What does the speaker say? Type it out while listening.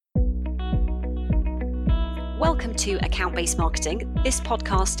Welcome to Account-Based Marketing. This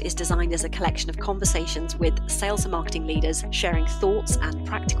podcast is designed as a collection of conversations with sales and marketing leaders sharing thoughts and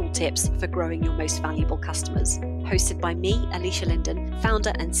practical tips for growing your most valuable customers. Hosted by me, Alicia Linden,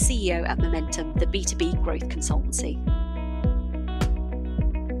 founder and CEO at Momentum, the B2B growth consultancy.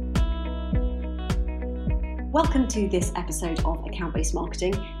 Welcome to this episode of Account-Based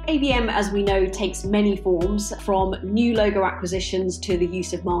Marketing. ABM, as we know, takes many forms, from new logo acquisitions to the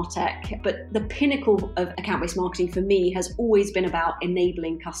use of MarTech. But the pinnacle of account-based marketing for me has always been about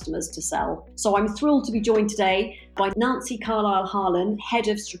enabling customers to sell. So I'm thrilled to be joined today by Nancy Carlisle-Harlan, Head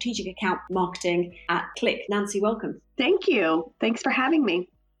of Strategic Account Marketing at Click. Nancy, welcome. Thank you. Thanks for having me.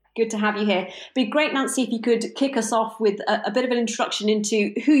 Good to have you here. It'd be great, Nancy, if you could kick us off with a bit of an introduction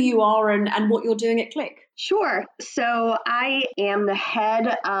into who you are and what you're doing at Click. Sure. So I am the head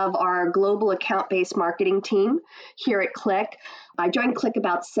of our global account-based marketing team here at Click. I joined Click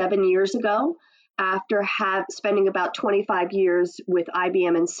about 7 years ago after spending about 25 years with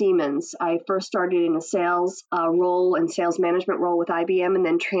IBM and Siemens. I first started in a sales role and sales management role with IBM and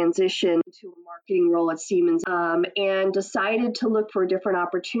then transitioned to a marketing role at Siemens and decided to look for a different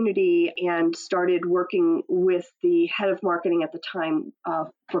opportunity and started working with the head of marketing at the time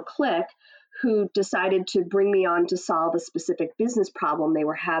for Click, who decided to bring me on to solve a specific business problem they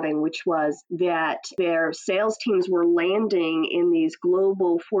were having, which was that their sales teams were landing in these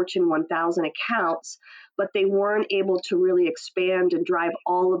global Fortune 1000 accounts, but they weren't able to really expand and drive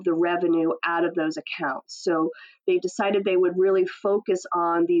all of the revenue out of those accounts. So they decided they would really focus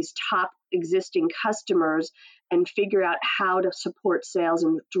on these top existing customers and figure out how to support sales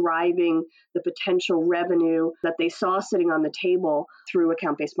and driving the potential revenue that they saw sitting on the table through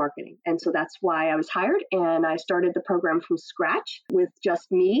account-based marketing. And so that's why I was hired, and I started the program from scratch with just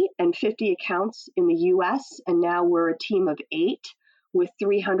me and 50 accounts in the US, and now we're a team of 8 with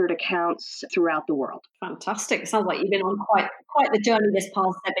 300 accounts throughout the world. Fantastic. Sounds like you've been on quite the journey this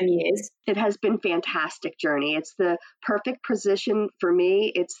past 7 years. It has been a fantastic journey. It's the perfect position for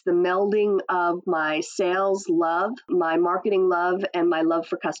me. It's the melding of my sales love, my marketing love, and my love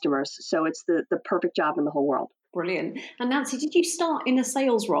for customers. So it's the perfect job in the whole world. Brilliant. And Nancy, did you start in a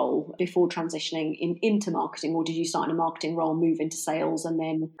sales role before transitioning into marketing, or did you start in a marketing role, move into sales, and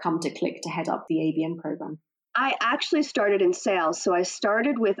then come to Click to head up the ABM program? I actually started in sales. So I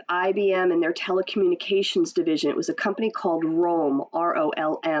started with IBM and their telecommunications division. It was a company called ROLM,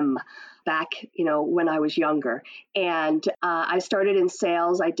 ROLM, back, when I was younger. And I started in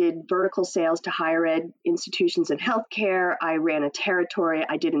sales. I did vertical sales to higher ed institutions and healthcare. I ran a territory.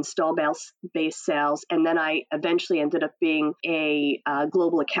 I did install-based sales. And then I eventually ended up being a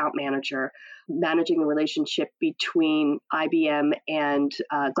global account manager, managing the relationship between IBM and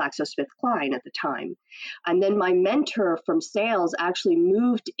GlaxoSmithKline at the time. And then my mentor from sales actually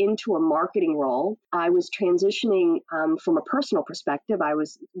moved into a marketing role. I was transitioning from a personal perspective. I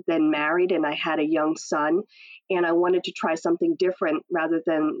was then married and I had a young son, and I wanted to try something different rather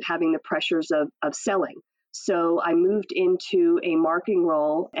than having the pressures of selling. So I moved into a marketing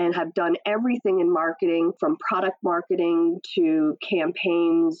role and have done everything in marketing, from product marketing to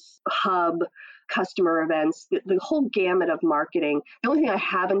campaigns, hub, customer events, the whole gamut of marketing. The only thing I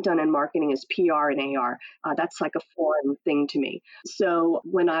haven't done in marketing is PR and AR. That's like a foreign thing to me. So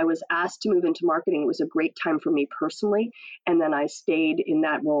when I was asked to move into marketing, it was a great time for me personally. And then I stayed in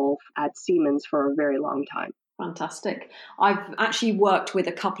that role at Siemens for a very long time. Fantastic. I've actually worked with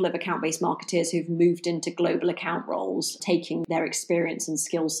a couple of account-based marketers who've moved into global account roles, taking their experience and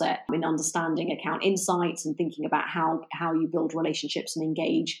skill set in understanding account insights and thinking about how you build relationships and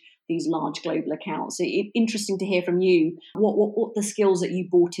engage these large global accounts. So interesting to hear from you what the skills that you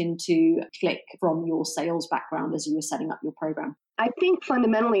brought into Click from your sales background as you were setting up your program. I think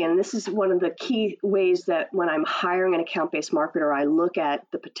fundamentally, and this is one of the key ways that when I'm hiring an account-based marketer, I look at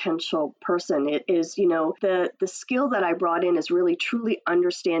the potential person. It is, the skill that I brought in is really truly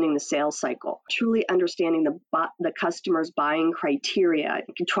understanding the sales cycle, truly understanding the customer's buying criteria,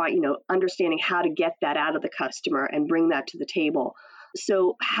 understanding how to get that out of the customer and bring that to the table.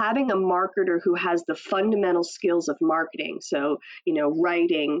 So having a marketer who has the fundamental skills of marketing, so,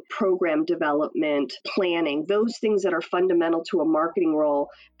 writing, program development, planning, those things that are fundamental to a marketing role,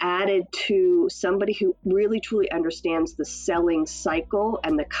 added to somebody who really truly understands the selling cycle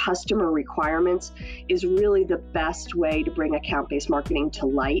and the customer requirements, is really the best way to bring account-based marketing to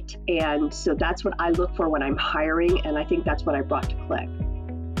light. And so that's what I look for when I'm hiring, and I think that's what I brought to Click.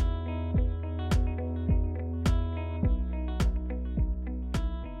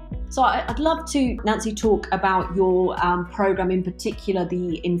 So I'd love to, Nancy, talk about your program, in particular,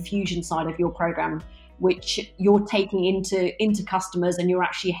 the infusion side of your program, which you're taking into customers, and you're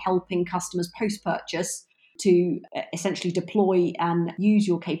actually helping customers post-purchase to essentially deploy and use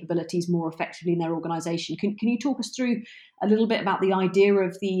your capabilities more effectively in their organization. Can you talk us through a little bit about the idea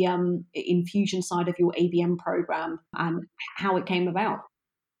of the infusion side of your ABM program and how it came about?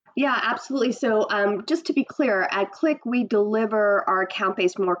 Yeah, absolutely. So just to be clear, at Click, we deliver our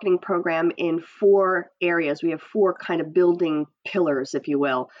account-based marketing program in 4 areas. We have 4 kind of building pillars, if you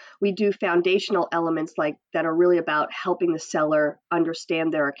will. We do foundational elements like that are really about helping the seller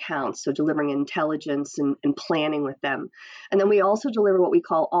understand their accounts, so delivering intelligence and planning with them. And then we also deliver what we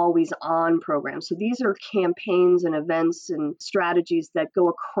call always on programs. So these are campaigns and events and strategies that go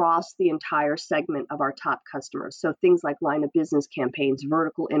across the entire segment of our top customers. So things like line of business campaigns,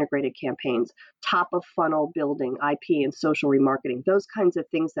 vertical integrated campaigns, top of funnel building, IP and social remarketing, those kinds of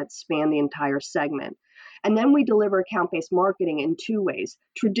things that span the entire segment. And then we deliver account-based marketing in 2 ways.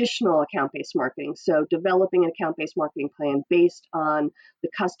 Traditional account-based marketing, so developing an account-based marketing plan based on the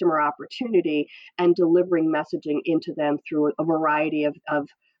customer opportunity and delivering messaging into them through a variety of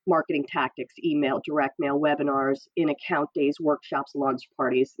marketing tactics, email, direct mail, webinars, in-account days, workshops, launch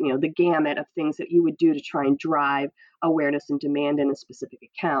parties, the gamut of things that you would do to try and drive awareness and demand in a specific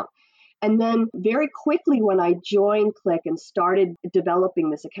account. And then very quickly, when I joined Click and started developing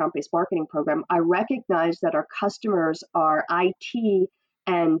this account-based marketing program, I recognized that our customers are IT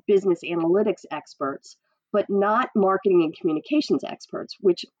and business analytics experts, but not marketing and communications experts,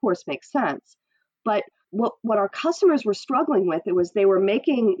 which of course makes sense. But what our customers were struggling with, it was they were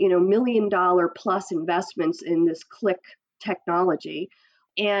making, $1 million plus investments in this Click technology,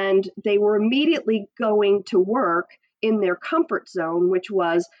 and they were immediately going to work in their comfort zone, which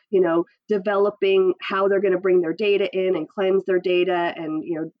was, developing how they're going to bring their data in and cleanse their data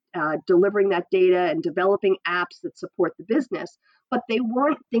and, delivering that data and developing apps that support the business. But they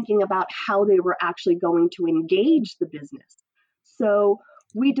weren't thinking about how they were actually going to engage the business. So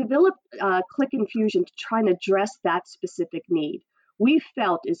we developed Click Infusion to try and address that specific need. We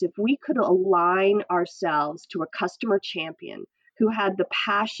felt as if we could align ourselves to a customer champion who had the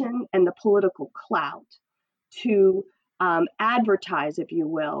passion and the political clout to advertise, if you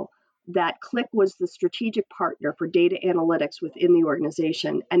will, that Click was the strategic partner for data analytics within the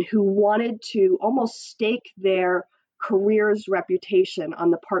organization and who wanted to almost stake their career's reputation on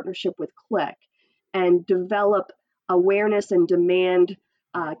the partnership with Click and develop awareness and demand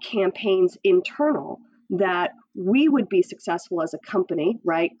campaigns internal that we would be successful as a company,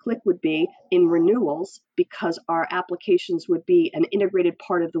 right? Click would be in renewals because our applications would be an integrated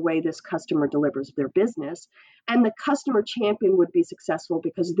part of the way this customer delivers their business. And the customer champion would be successful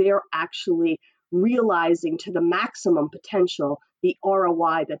because they're actually realizing to the maximum potential the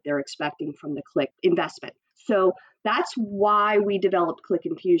ROI that they're expecting from the Click investment. So that's why we developed Click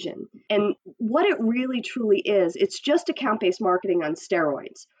Infusion. And what it really truly is, it's just account-based marketing on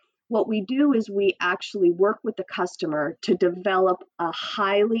steroids. What we do is we actually work with the customer to develop a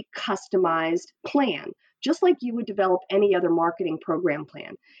highly customized plan, just like you would develop any other marketing program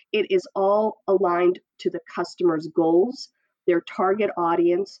plan. It is all aligned to the customer's goals, their target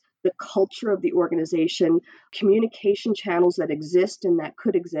audience, the culture of the organization, communication channels that exist and that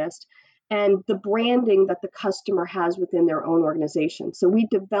could exist, and the branding that the customer has within their own organization. So we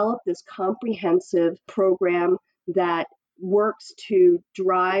developed this comprehensive program that works to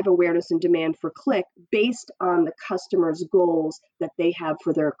drive awareness and demand for Click based on the customer's goals that they have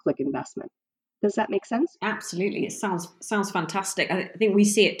for their Click investment. Does that make sense? Absolutely. It sounds fantastic. I think we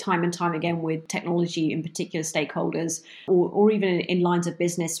see it time and time again with technology in particular stakeholders or even in lines of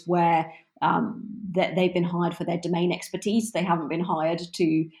business where that they've been hired for their domain expertise. They haven't been hired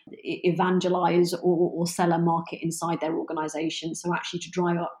to evangelize or sell a market inside their organization. So actually to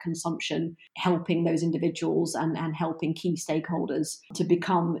drive up consumption, helping those individuals and helping key stakeholders to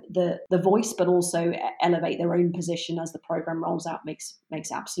become the voice, but also elevate their own position as the program rolls out makes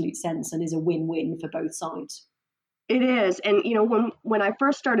absolute sense and is a win-win for both sides. It is. And, when I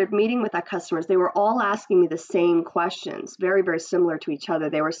first started meeting with our customers, they were all asking me the same questions, very, very similar to each other.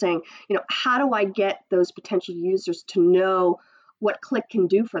 They were saying, how do I get those potential users to know what Click can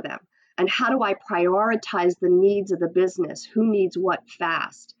do for them? And how do I prioritize the needs of the business? Who needs what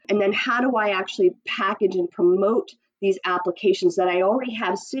fast? And then how do I actually package and promote these applications that I already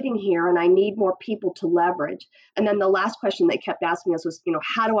have sitting here and I need more people to leverage? And then the last question they kept asking us was,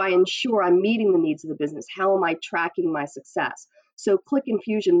 how do I ensure I'm meeting the needs of the business? How am I tracking my success? So Click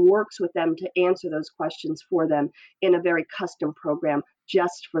Infusion works with them to answer those questions for them in a very custom program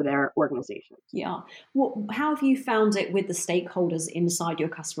just for their organization. Yeah. How have you found it with the stakeholders inside your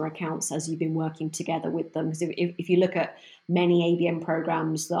customer accounts as you've been working together with them? Because if you look at many ABM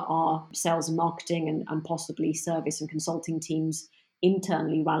programs that are sales and marketing and possibly service and consulting teams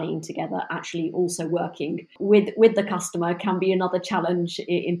internally rallying together, actually also working with the customer can be another challenge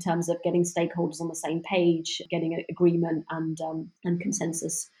in terms of getting stakeholders on the same page, getting an agreement and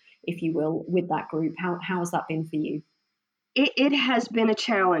consensus, if you will, with that group. How has that been for you? It has been a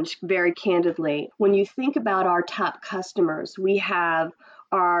challenge, very candidly. When you think about our top customers, we have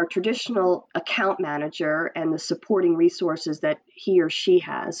our traditional account manager and the supporting resources that he or she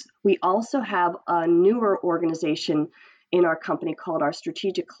has. We also have a newer organization in our company called our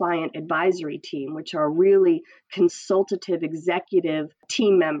Strategic Client Advisory Team, which are really consultative executive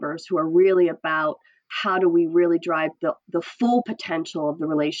team members who are really about how do we really drive the full potential of the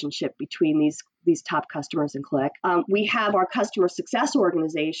relationship between these top customers in Qlik. We have our customer success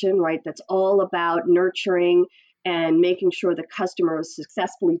organization, right, that's all about nurturing and making sure the customer is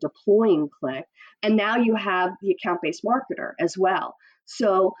successfully deploying Qlik. And now you have the account-based marketer as well.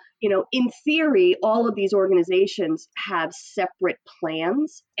 So, in theory, all of these organizations have separate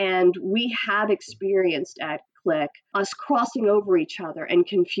plans, and we have experienced at Qlik us crossing over each other and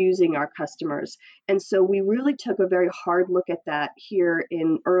confusing our customers. And so we really took a very hard look at that here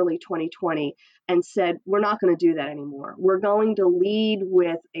in early 2020 and said, we're not going to do that anymore. We're going to lead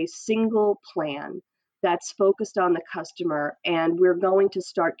with a single plan that's focused on the customer, and we're going to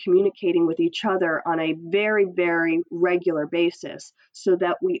start communicating with each other on a very, very regular basis so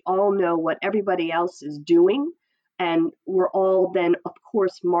that we all know what everybody else is doing. And we're all then, of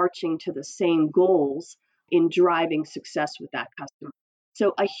course, marching to the same goals in driving success with that customer.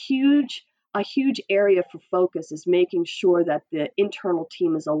 So a huge area for focus is making sure that the internal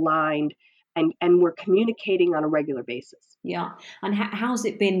team is aligned and we're communicating on a regular basis. Yeah. And how's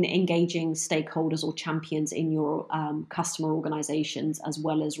it been engaging stakeholders or champions in your customer organizations, as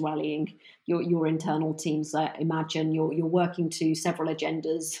well as rallying your internal teams? I imagine you're working to several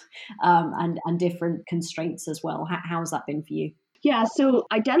agendas and different constraints as well. How's that been for you? Yeah, so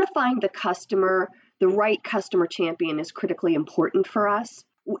identifying the right customer champion is critically important for us.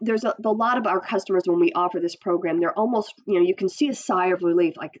 There's a lot of our customers, when we offer this program, they're almost, you can see a sigh of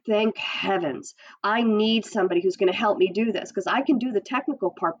relief, like, thank heavens, I need somebody who's going to help me do this, because I can do the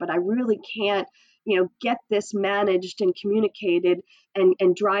technical part, but I really can't, get this managed and communicated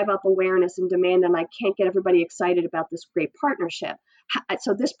and drive up awareness and demand, and I can't get everybody excited about this great partnership.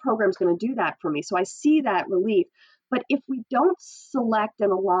 So this program is going to do that for me. So I see that relief. But if we don't select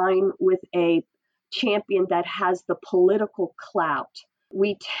and align with a champion that has the political clout,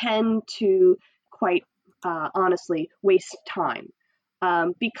 we tend to, quite honestly, waste time.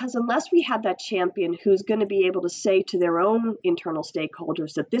 Because unless we have that champion who's going to be able to say to their own internal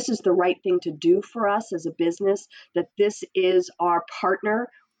stakeholders that this is the right thing to do for us as a business, that this is our partner,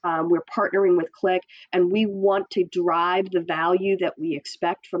 we're partnering with Qlik, and we want to drive the value that we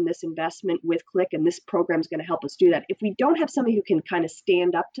expect from this investment with Qlik, and this program is going to help us do that. If we don't have somebody who can kind of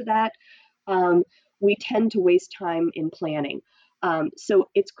stand up to that, we tend to waste time in planning. So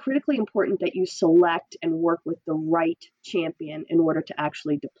it's critically important that you select and work with the right champion in order to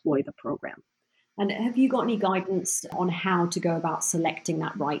actually deploy the program. And have you got any guidance on how to go about selecting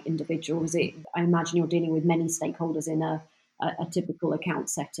that right individual? I imagine you're dealing with many stakeholders in a typical account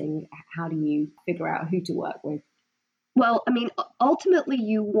setting. How do you figure out who to work with? Well, ultimately,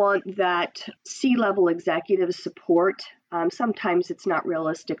 you want that C-level executive support. Sometimes it's not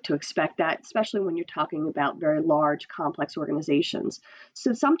realistic to expect that, especially when you're talking about very large, complex organizations.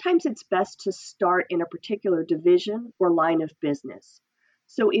 So sometimes it's best to start in a particular division or line of business.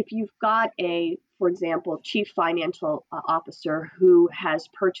 So if you've got for example, chief financial officer who has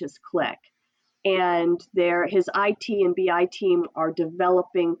purchased Qlik, and his IT and BI team are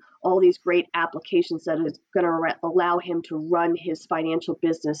developing all these great applications that is going to allow him to run his financial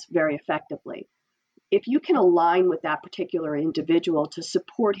business very effectively. If you can align with that particular individual to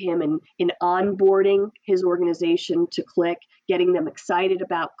support him in onboarding his organization to Qlik, getting them excited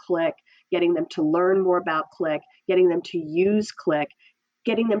about Qlik, getting them to learn more about Qlik, getting them to use Qlik,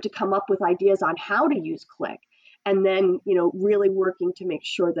 getting them to come up with ideas on how to use Qlik, and then, really working to make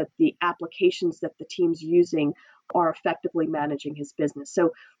sure that the applications that the team's using are effectively managing his business.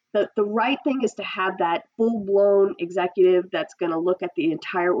 So the right thing is to have that full-blown executive that's going to look at the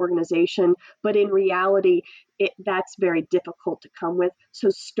entire organization, but in reality, that's very difficult to come with. So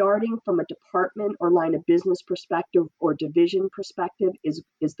starting from a department or line of business perspective or division perspective is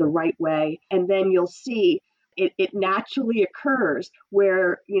the right way. And then you'll see it naturally occurs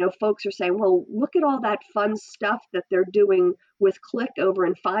where, folks are saying, well, look at all that fun stuff that they're doing with Qlik over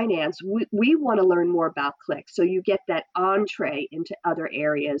in finance. We want to learn more about Qlik. So you get that entree into other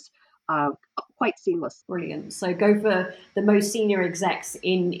areas quite seamless. Brilliant. So go for the most senior execs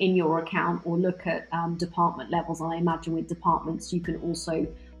in your account, or look at department levels. And I imagine with departments, you can also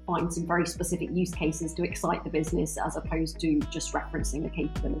find some very specific use cases to excite the business as opposed to just referencing a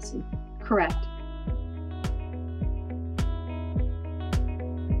capability. Correct.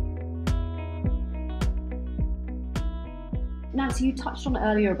 Nancy, you touched on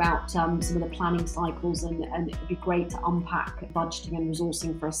earlier about some of the planning cycles, and it'd be great to unpack budgeting and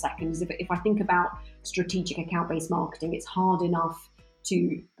resourcing for a second. If I think about strategic account-based marketing, it's hard enough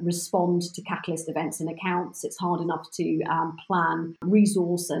to respond to catalyst events and accounts. It's hard enough to plan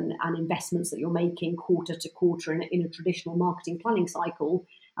resource and investments that you're making quarter to quarter in a traditional marketing planning cycle.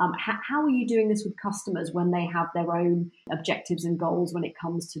 How are you doing this with customers when they have their own objectives and goals when it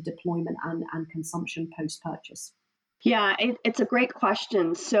comes to deployment and consumption post-purchase? Yeah, it's a great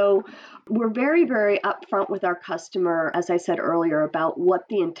question. So we're very, very upfront with our customer, as I said earlier, about what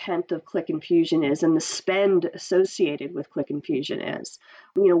the intent of Click Infusion is and the spend associated with Click Infusion is.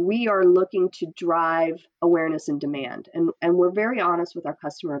 We are looking to drive awareness and demand, and we're very honest with our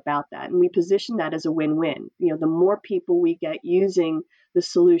customer about that. And we position that as a win-win. The more people we get using the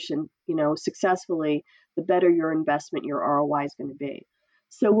solution, successfully, the better your investment, your ROI is going to be.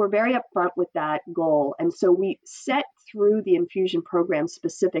 So we're very upfront with that goal. And so we set through the infusion program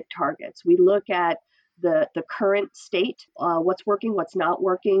specific targets. We look at the current state, what's working, what's not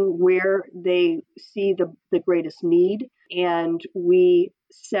working, where they see the greatest need. And we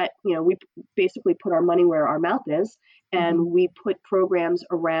we basically put our money where our mouth is, and we put programs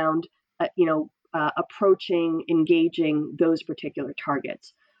around, approaching, engaging those particular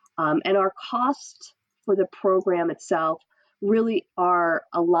targets. And our costs for the program itself really are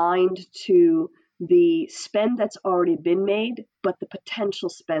aligned to the spend that's already been made, but the potential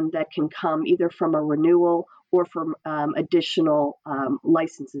spend that can come either from a renewal or from additional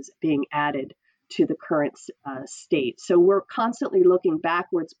licenses being added to the current state. So we're constantly looking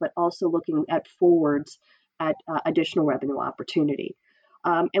backwards, but also looking at forwards at additional revenue opportunity.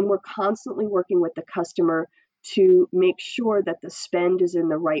 And we're constantly working with the customer to make sure that the spend is in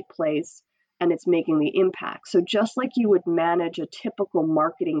the right place and it's making the impact. So just like you would manage a typical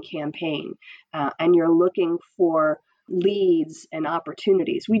marketing campaign and you're looking for leads and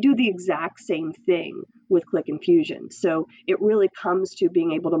opportunities, we do the exact same thing with Click Infusion. So it really comes to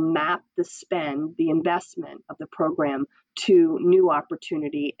being able to map the spend, the investment of the program to new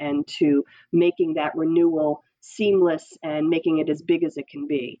opportunity and to making that renewal seamless and making it as big as it can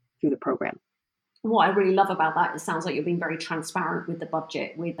be through the program. What I really love about that, it sounds like you're being very transparent with the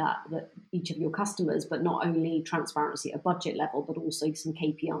budget with each of your customers, but not only transparency at a budget level, but also some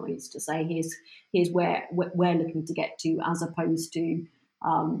KPIs to say here's where we're looking to get to, as opposed to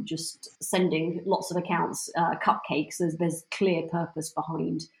just sending lots of accounts cupcakes. There's clear purpose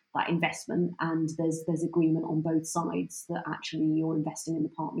behind that investment, and there's agreement on both sides that actually you're investing in the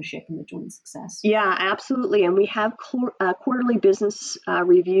partnership and the joint success. Yeah, absolutely. And we have quarterly business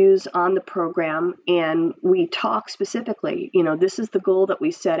reviews on the program, and we talk specifically, this is the goal that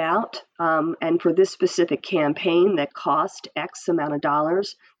we set out. And for this specific campaign that cost X amount of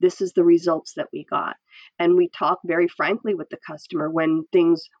dollars, this is the results that we got. And we talk very frankly with the customer when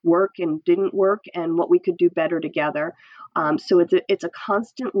things work and didn't work and what we could do better together. So it's a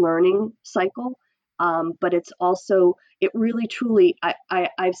constant learning cycle, but it's also, it really truly,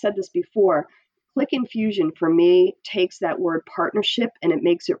 I've said this before, Click Infusion for me takes that word partnership and it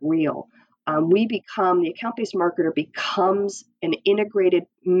makes it real. The account-based marketer becomes an integrated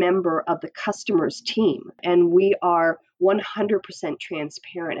member of the customer's team. And we are 100%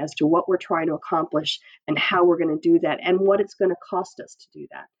 transparent as to what we're trying to accomplish and how we're going to do that and what it's going to cost us to do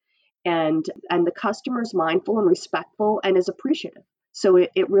that. And the customer is mindful and respectful and is appreciative. So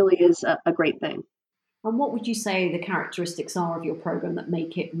it really is a great thing. And what would you say the characteristics are of your program that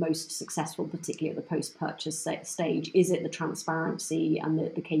make it most successful, particularly at the post-purchase stage? Is it the transparency and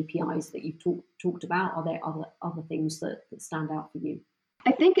the KPIs that you've talked about? Are there other things that stand out for you?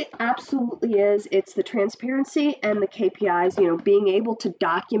 I think it absolutely is. It's the transparency and the KPIs, being able to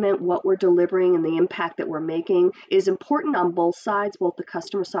document what we're delivering and the impact that we're making is important on both sides, both the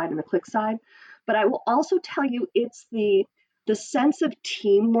customer side and the Click side. But I will also tell you it's the sense of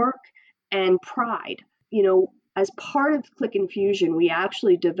teamwork and pride. As part of Click Infusion, we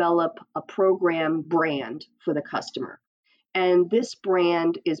actually develop a program brand for the customer. And this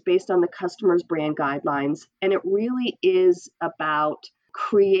brand is based on the customer's brand guidelines. And it really is about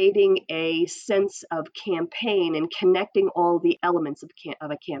creating a sense of campaign and connecting all the elements of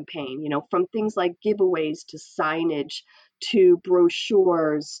a campaign, from things like giveaways to signage to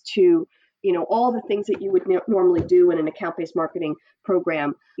brochures to all the things that you would normally do in an account-based marketing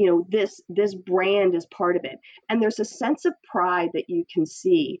program. This brand is part of it. And there's a sense of pride that you can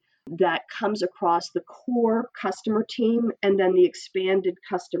see that comes across the core customer team and then the expanded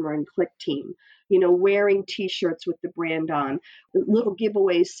customer and click team, wearing t-shirts with the brand on, little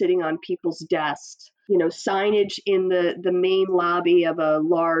giveaways sitting on people's desks, signage in the main lobby of a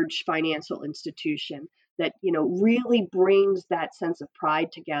large financial institution that, really brings that sense of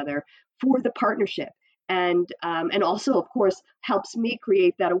pride together for the partnership. And also, of course, helps me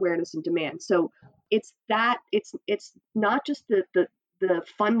create that awareness and demand. So it's not just the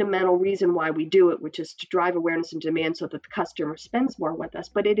fundamental reason why we do it, which is to drive awareness and demand so that the customer spends more with us,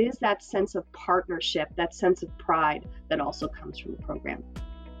 but it is that sense of partnership, that sense of pride that also comes from the program.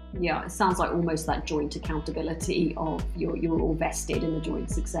 Yeah, it sounds like almost that joint accountability of you're all vested in the joint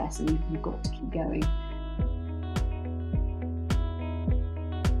success and you've got to keep going.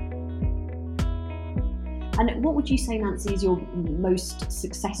 And what would you say, Nancy, is your most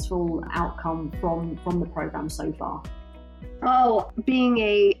successful outcome from the program so far? Oh, being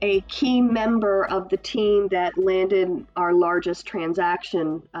a key member of the team that landed our largest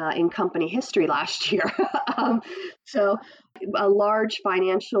transaction in company history last year. So a large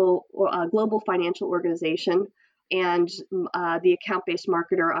global financial organization, and the account-based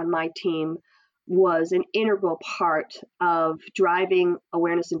marketer on my team was an integral part of driving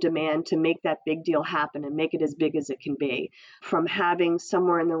awareness and demand to make that big deal happen and make it as big as it can be. From having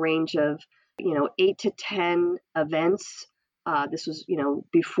somewhere in the range of 8 to 10 events. This was,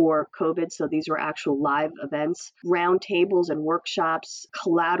 before COVID, so these were actual live events, roundtables and workshops,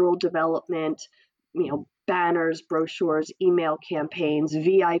 collateral development, banners, brochures, email campaigns,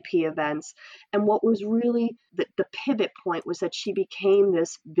 VIP events. And what was really the pivot point was that she became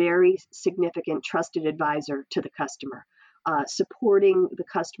this very significant trusted advisor to the customer, supporting the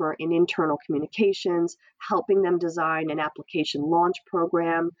customer in internal communications, helping them design an application launch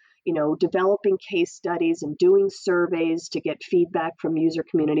program, developing case studies and doing surveys to get feedback from user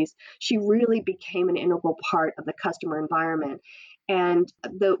communities. She really became an integral part of the customer environment. And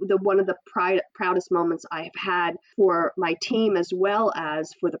the one of the proudest moments I have had for my team as well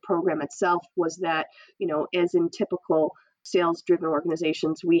as for the program itself was that, as in typical sales-driven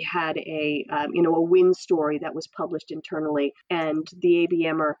organizations, we had a win story that was published internally, and the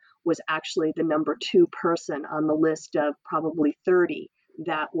ABMer was actually the number 2 person on the list of probably 30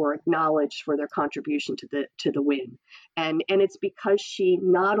 that were acknowledged for their contribution to the win. And it's because she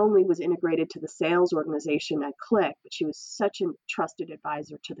not only was integrated to the sales organization at Click, but she was such a trusted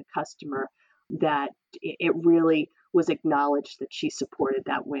advisor to the customer that it really was acknowledged that she supported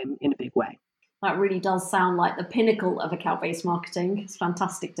that win in a big way. That really does sound like the pinnacle of account-based marketing. It's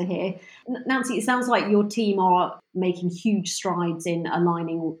fantastic to hear. Nancy, it sounds like your team are making huge strides in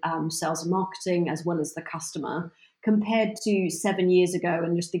aligning sales and marketing as well as the customer. Compared to 7 years ago,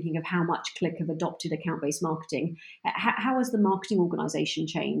 and just thinking of how much Click have adopted account-based marketing, how has the marketing organization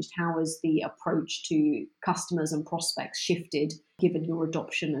changed? How has the approach to customers and prospects shifted given your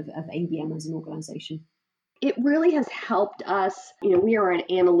adoption of ABM as an organization? It really has helped us. We are an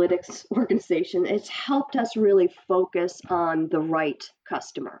analytics organization. It's helped us really focus on the right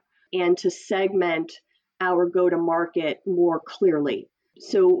customer and to segment our go-to-market more clearly.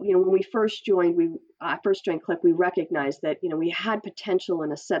 So, when we first joined, Click, we recognized that, we had potential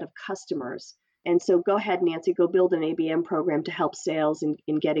in a set of customers. And so go ahead, Nancy, go build an ABM program to help sales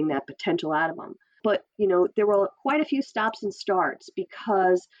in getting that potential out of them. But, there were quite a few stops and starts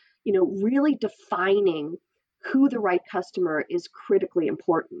because, really defining who the right customer is critically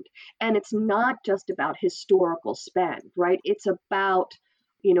important. And it's not just about historical spend, right? It's about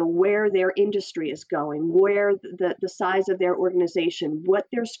where their industry is going, where the size of their organization, what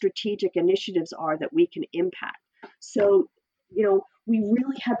their strategic initiatives are that we can impact. So, we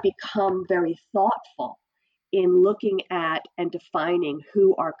really have become very thoughtful in looking at and defining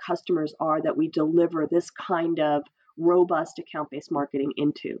who our customers are that we deliver this kind of robust account-based marketing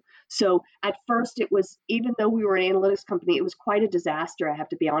into. So at first it was, even though we were an analytics company, it was quite a disaster, I have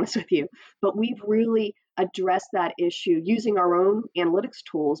to be honest with you. But we've really addressed that issue using our own analytics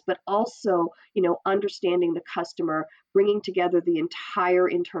tools, but also, understanding the customer, bringing together the entire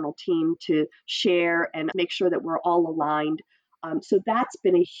internal team to share and make sure that we're all aligned. So that's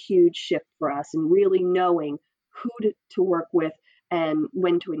been a huge shift for us, and really knowing who to work with and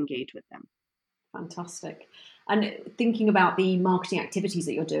when to engage with them. Fantastic. And thinking about the marketing activities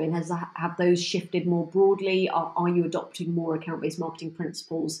that you're doing, have those shifted more broadly? Are you adopting more account-based marketing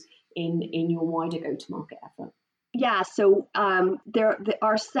principles in your wider go-to-market effort? Yeah, so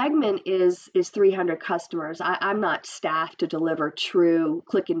our segment is 300 customers. I'm not staffed to deliver true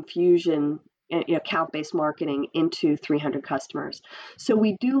click infusion account-based marketing into 300 customers. So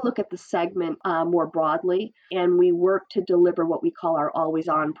we do look at the segment more broadly, and we work to deliver what we call our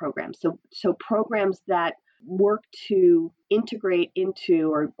always-on programs. So programs that work to integrate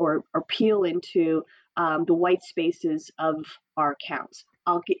into or peel into the white spaces of our accounts.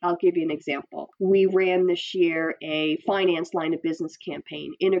 I'll give you an example. We ran this year a finance line of business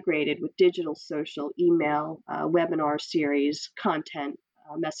campaign integrated with digital, social, email, webinar series, content,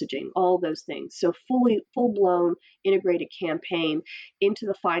 messaging, all those things. So full blown integrated campaign into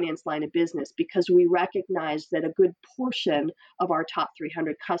the finance line of business, because we recognize that a good portion of our top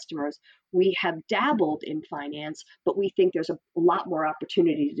 300 customers, we have dabbled in finance, but we think there's a lot more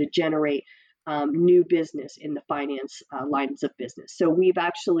opportunity to generate new business in the finance lines of business. So we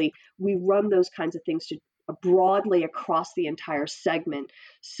run those kinds of things broadly across the entire segment.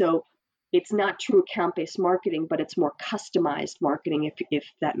 So it's not true account-based marketing, but it's more customized marketing, if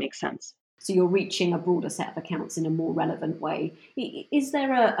that makes sense. So you're reaching a broader set of accounts in a more relevant way. Is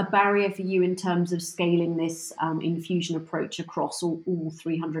there a barrier for you in terms of scaling this infusion approach across all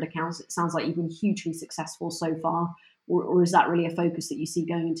 300 accounts? It sounds like you've been hugely successful so far, or is that really a focus that you see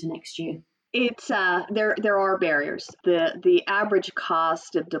going into next year? It's there are barriers. The average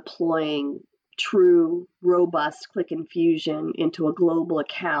cost of deploying true robust click infusion into a global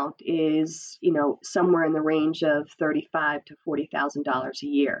account is, somewhere in the range of $35,000 to $40,000 a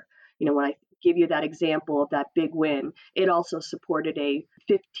year. When I give you that example of that big win, it also supported a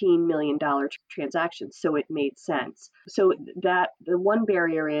 $15 million transaction, so it made sense. So that the one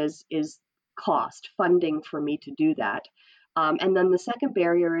barrier is cost, funding for me to do that. And then the second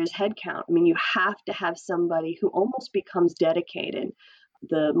barrier is headcount. I mean, you have to have somebody who almost becomes dedicated.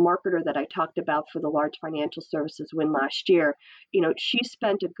 The marketer that I talked about for the large financial services win last year, she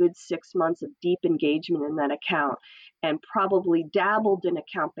spent a good 6 months of deep engagement in that account and probably dabbled in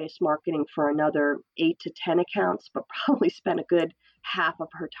account-based marketing for another 8 to 10 accounts, but probably spent a good half of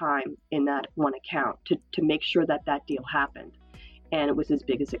her time in that one account to make sure that deal happened. And it was as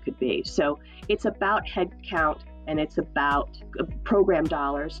big as it could be. So it's about headcount, and it's about program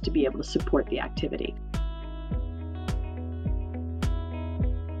dollars to be able to support the activity.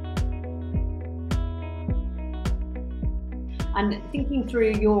 And thinking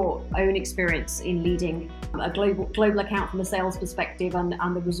through your own experience in leading a global account from a sales perspective and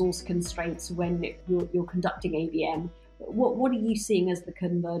the resource constraints when you're conducting ABM, what are you seeing as the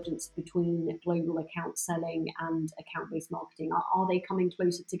convergence between global account selling and account-based marketing? Are they coming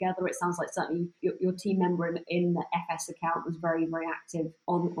closer together? It sounds like certainly your team member in the FS account was very, very active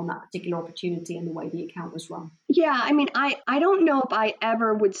on that particular opportunity and the way the account was run. Yeah, I mean, I don't know if I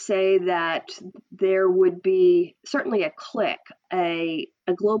ever would say that there would be certainly a click, a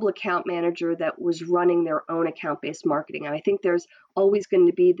global account manager that was running their own account-based marketing. And I think there's always going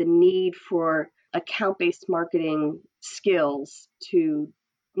to be the need for account-based marketing skills to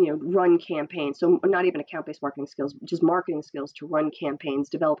run campaigns. So not even account-based marketing skills, just marketing skills to run campaigns,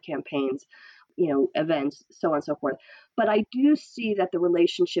 develop campaigns, events, so on and so forth. But I do see that the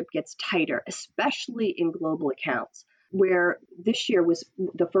relationship gets tighter, especially in global accounts, where this year was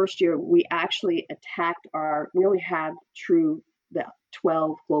the first year we actually we only have the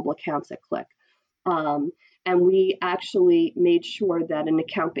 12 global accounts at Click. And we actually made sure that an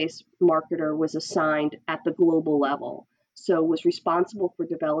account-based marketer was assigned at the global level. So was responsible for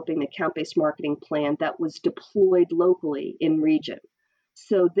developing the account-based marketing plan that was deployed locally in region.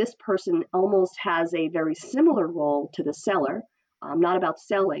 So this person almost has a very similar role to the seller, not about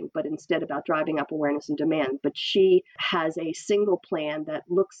selling, but instead about driving up awareness and demand. But she has a single plan that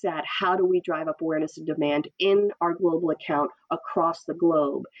looks at how do we drive up awareness and demand in our global account across the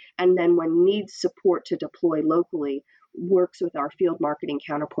globe. And then when needs support to deploy locally, works with our field marketing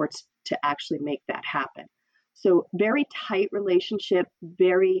counterparts to actually make that happen. So very tight relationship,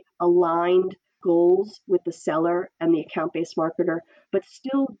 very aligned goals with the seller and the account-based marketer, but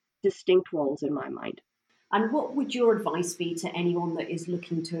still distinct roles in my mind. And what would your advice be to anyone that is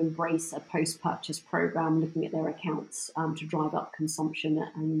looking to embrace a post-purchase program, looking at their accounts to drive up consumption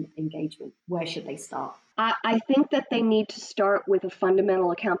and engagement? Where should they start? I think that they need to start with a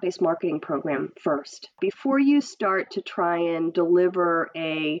fundamental account-based marketing program first. Before you start to try and deliver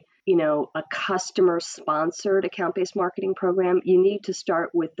a customer-sponsored account-based marketing program, you need to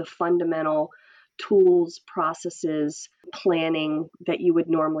start with the fundamental tools, processes, planning that you would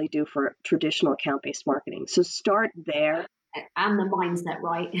normally do for traditional account-based marketing. So start there And the mindset,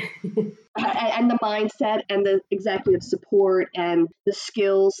 right? And the mindset and the executive support and the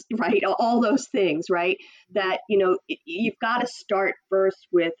skills, right? All those things, right? That, you've got to start first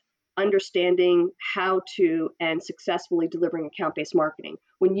with understanding how to and successfully delivering account-based marketing.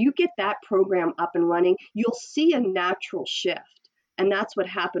 When you get that program up and running, you'll see a natural shift. And that's what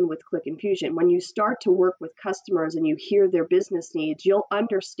happened with Click Infusion. When you start to work with customers and you hear their business needs, you'll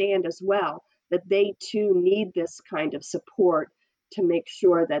understand as well that they too need this kind of support to make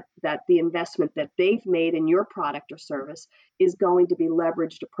sure that the investment that they've made in your product or service is going to be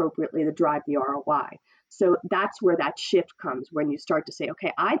leveraged appropriately to drive the ROI. So that's where that shift comes, when you start to say,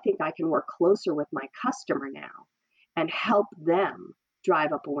 okay, I think I can work closer with my customer now and help them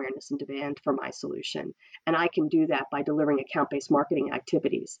drive up awareness and demand for my solution. And I can do that by delivering account-based marketing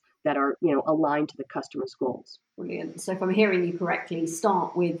activities that are, aligned to the customer's goals. Brilliant. So if I'm hearing you correctly,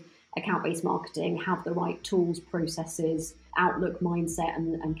 start with account-based marketing, have the right tools, processes, outlook, mindset,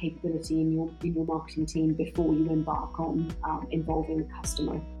 and capability in your marketing team before you embark on involving the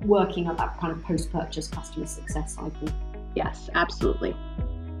customer, working at that kind of post-purchase customer success cycle. Yes, absolutely.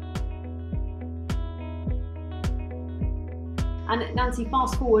 And Nancy,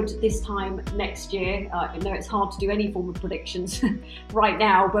 fast forward this time next year. I know it's hard to do any form of predictions right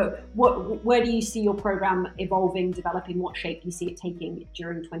now, but where do you see your program evolving, developing? What shape do you see it taking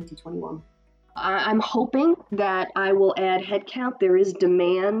during 2021? I'm hoping that I will add headcount. There is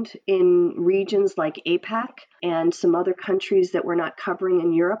demand in regions like APAC and some other countries that we're not covering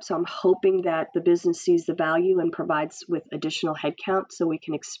in Europe. So I'm hoping that the business sees the value and provides with additional headcount so we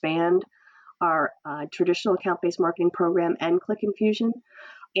can expand our traditional account-based marketing program and Click Infusion.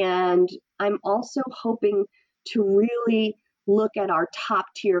 And I'm also hoping to really look at our top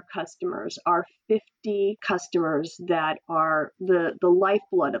tier customers, our 50 customers that are the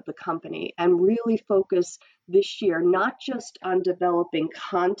lifeblood of the company, and really focus this year not just on developing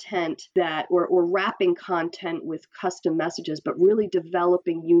content that or wrapping content with custom messages, but really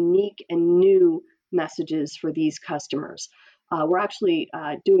developing unique and new messages for these customers. We're actually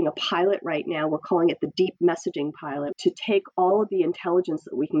doing a pilot right now. We're calling it the Deep Messaging Pilot, to take all of the intelligence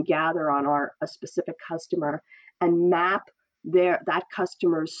that we can gather on a specific customer and map that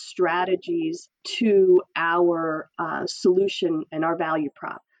customer's strategies to our solution and our value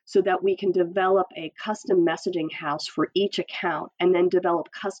prop, so that we can develop a custom messaging house for each account, and then develop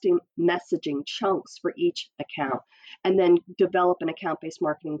custom messaging chunks for each account, and then develop an account-based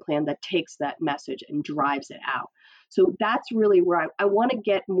marketing plan that takes that message and drives it out. So that's really where I want to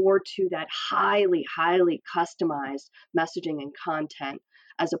get more to that highly, highly customized messaging and content,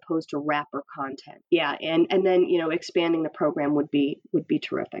 as opposed to wrapper content. Yeah, and then expanding the program would be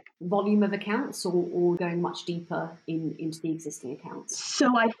terrific. Volume of accounts, or going much deeper into the existing accounts? So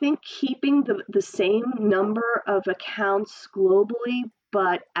I think keeping the same number of accounts globally,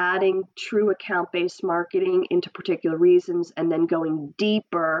 but adding true account-based marketing into particular reasons, and then going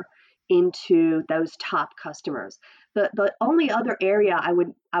deeper into those top customers. The only other area I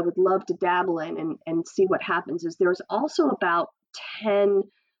would love to dabble in and see what happens is there's also about 10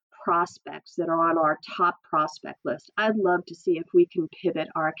 prospects that are on our top prospect list. I'd love to see if we can pivot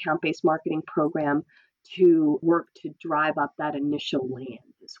our account-based marketing program to work to drive up that initial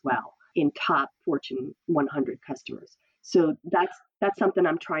land as well in top Fortune 100 customers. So that's something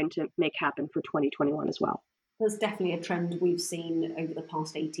I'm trying to make happen for 2021 as well. There's definitely a trend we've seen over the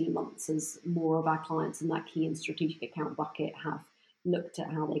past 18 months as more of our clients in that key and strategic account bucket have looked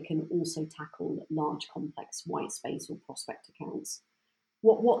at how they can also tackle large, complex white space or prospect accounts.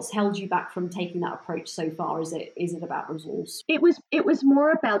 What's held you back from taking that approach so far? Is it about resource? It was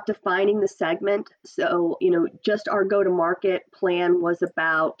more about defining the segment. So, just our go-to-market plan was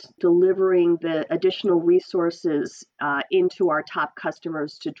about delivering the additional resources into our top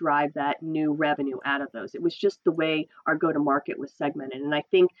customers to drive that new revenue out of those. It was just the way our go-to-market was segmented. And I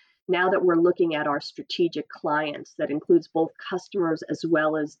think now that we're looking at our strategic clients, that includes both customers as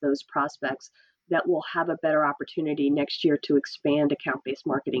well as those prospects, that we'll have a better opportunity next year to expand account-based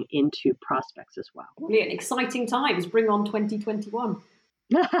marketing into prospects as well. Brilliant. Exciting times. Bring on 2021.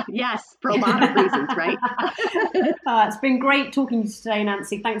 Yes, for a lot of reasons, right? It's been great talking to you today,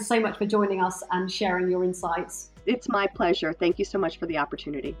 Nancy. Thanks so much for joining us and sharing your insights. It's my pleasure. Thank you so much for the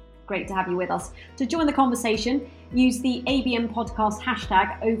opportunity. Great to have you with us. To join the conversation, use the ABM Podcast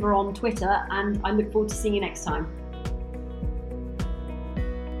hashtag over on Twitter, and I look forward to seeing you next time.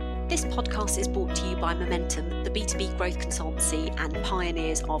 This podcast is brought to you by Momentum, the B2B growth consultancy and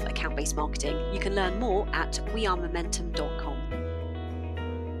pioneers of account-based marketing. You can learn more at wearemomentum.com.